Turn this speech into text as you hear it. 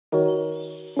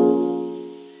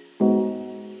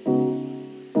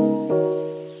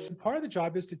of the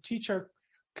job is to teach our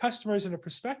customers and our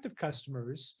prospective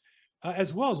customers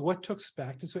as well as what to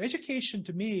expect. And so education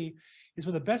to me is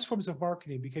one of the best forms of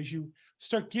marketing, because you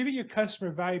start giving your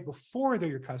customer value before they're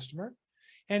your customer.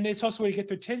 And it's also a way to get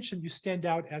their attention. You stand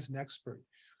out as an expert.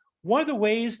 One of the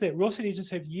ways that real estate agents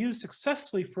have used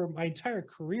successfully for my entire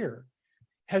career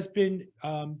has been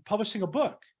publishing a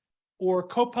book, or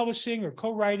co-publishing or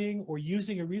co-writing, or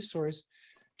using a resource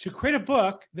to create a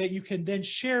book that you can then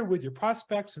share with your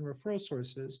prospects and referral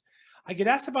sources. I get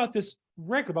asked about this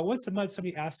regularly. About once a month,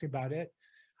 somebody asks me about it.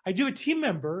 I do a team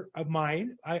member of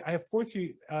mine. I have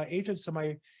 43 agents on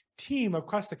my team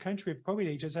across the country of probate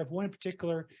agents. I have one in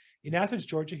particular in Athens,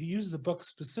 Georgia, who uses a book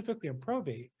specifically on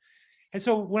probate. And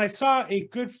so when I saw a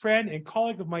good friend and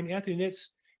colleague of mine, Anthony Nitz,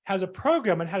 has a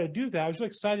program on how to do that, I was really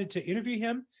excited to interview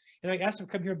him. And I asked him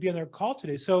to come here and be on our call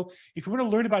today. So if you want to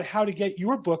learn about how to get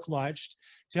your book launched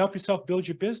to help yourself build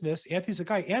your business, Anthony's the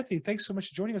guy. Anthony, thanks so much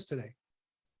for joining us today.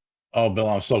 Oh, Bill,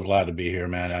 I'm so glad to be here,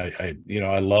 man.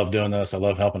 I love doing this. I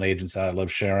love helping agents out. I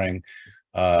love sharing.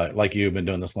 Like you've been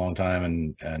doing this a long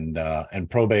time, and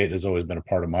probate has always been a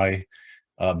part of my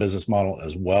business model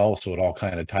as well. So it all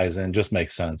kind of ties in, just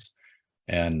makes sense.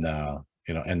 And a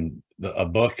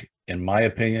book, in my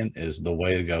opinion, is the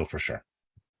way to go for sure.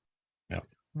 Yeah.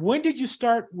 When did you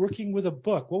start working with a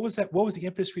book? What was that? What was the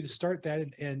impetus for you to start that,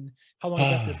 and how long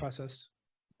was that the process?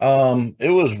 It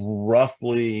was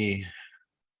roughly,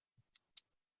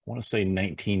 I want to say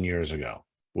 19 years ago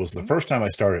was the first time I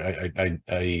started.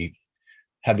 I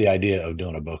had the idea of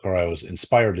doing a book, or I was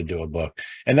inspired to do a book.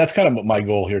 And that's kind of my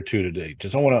goal here too today.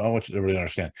 Just I want you to really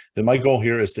understand that my goal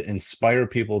here is to inspire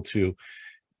people to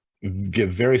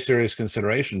give very serious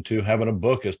consideration to having a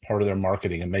book as part of their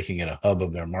marketing and making it a hub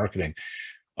of their marketing.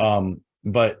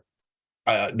 But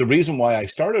the reason why I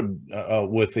started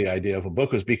with the idea of a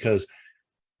book was because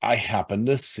I happened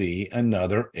to see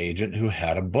another agent who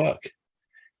had a book.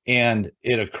 And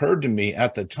it occurred to me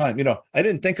at the time, I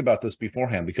didn't think about this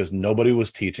beforehand because nobody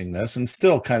was teaching this, and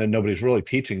still kind of nobody's really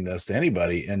teaching this to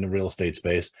anybody in the real estate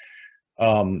space.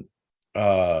 It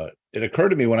occurred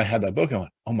to me when I had that book, I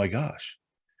went, oh my gosh,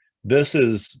 this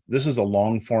is a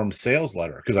long form sales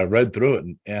letter, because I read through it,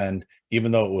 and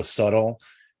even though it was subtle,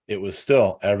 it was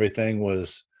still, everything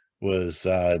was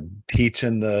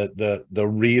teaching the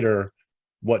reader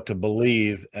what to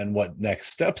believe and what next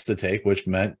steps to take, which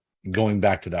meant going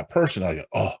back to that person. I go,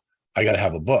 oh, I got to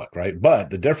have a book, right?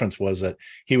 But the difference was that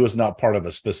he was not part of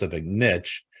a specific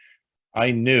niche.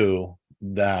 I knew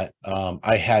that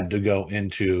I had to go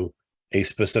into a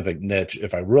specific niche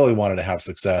if I really wanted to have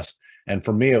success. And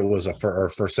for me, it was a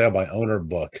for sale by owner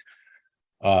book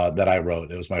that I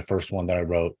wrote. It was my first one that I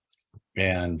wrote.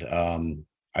 And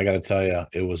I got to tell you,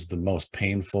 it was the most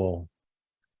painful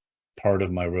part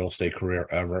of my real estate career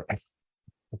ever.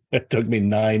 It took me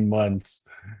 9 months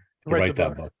to write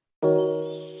that book.